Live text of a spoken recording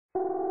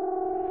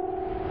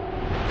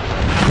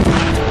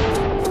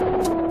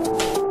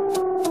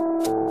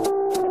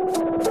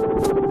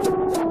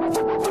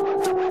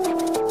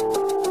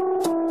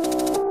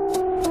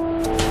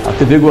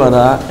TV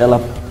Guará, ela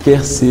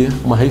quer ser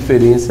uma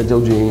referência de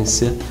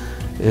audiência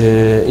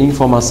em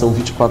informação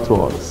 24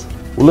 horas.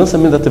 O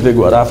lançamento da TV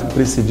Guará foi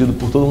precedido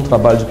por todo um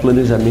trabalho de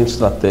planejamento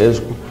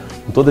estratégico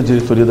com toda a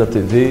diretoria da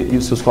TV e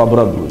os seus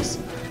colaboradores.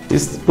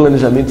 Esse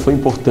planejamento foi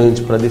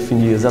importante para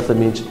definir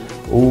exatamente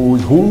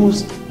os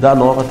rumos da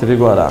nova TV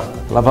Guará.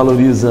 Ela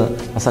valoriza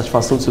a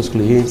satisfação de seus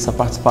clientes, a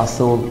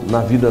participação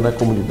na vida da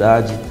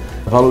comunidade,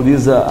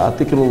 valoriza a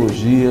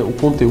tecnologia, o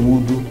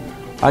conteúdo,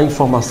 a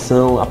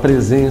informação, a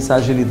presença, a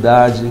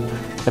agilidade.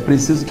 É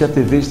preciso que a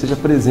TV esteja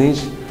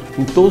presente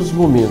em todos os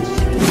momentos.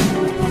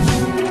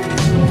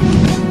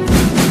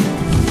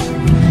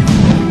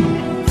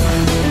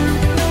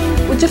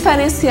 O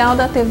diferencial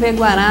da TV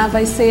Guará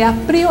vai ser a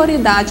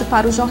prioridade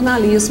para o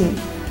jornalismo.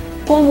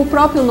 Como o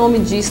próprio nome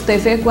diz,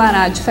 TV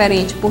Guará,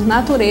 diferente por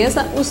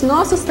natureza, os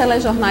nossos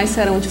telejornais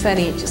serão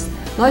diferentes.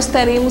 Nós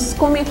teremos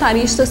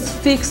comentaristas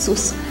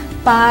fixos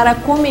para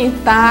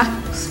comentar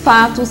os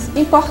fatos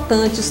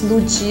importantes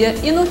do dia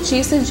e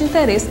notícias de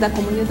interesse da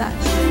comunidade.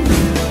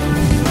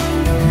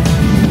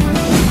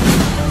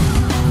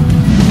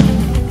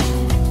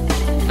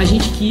 A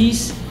gente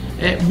quis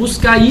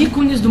buscar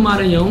ícones do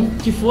Maranhão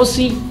que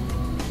fossem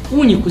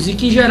únicos e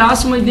que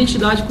gerassem uma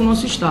identidade com o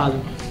nosso estado.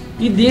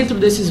 E dentro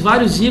desses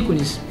vários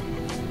ícones,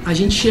 a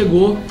gente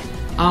chegou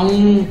a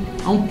um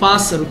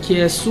pássaro que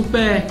é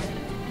super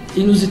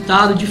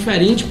inusitado,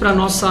 diferente para a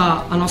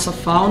nossa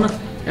fauna.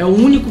 É o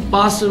único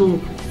pássaro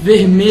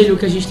vermelho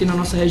que a gente tem na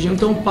nossa região.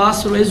 Então é um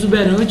pássaro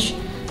exuberante,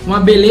 uma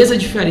beleza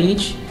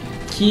diferente,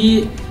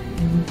 que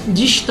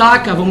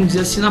destaca, vamos dizer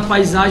assim, na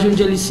paisagem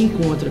onde ele se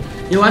encontra.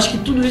 Eu acho que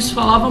tudo isso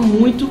falava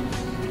muito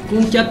com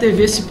o que a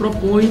TV se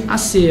propõe a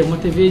ser, uma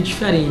TV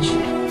diferente.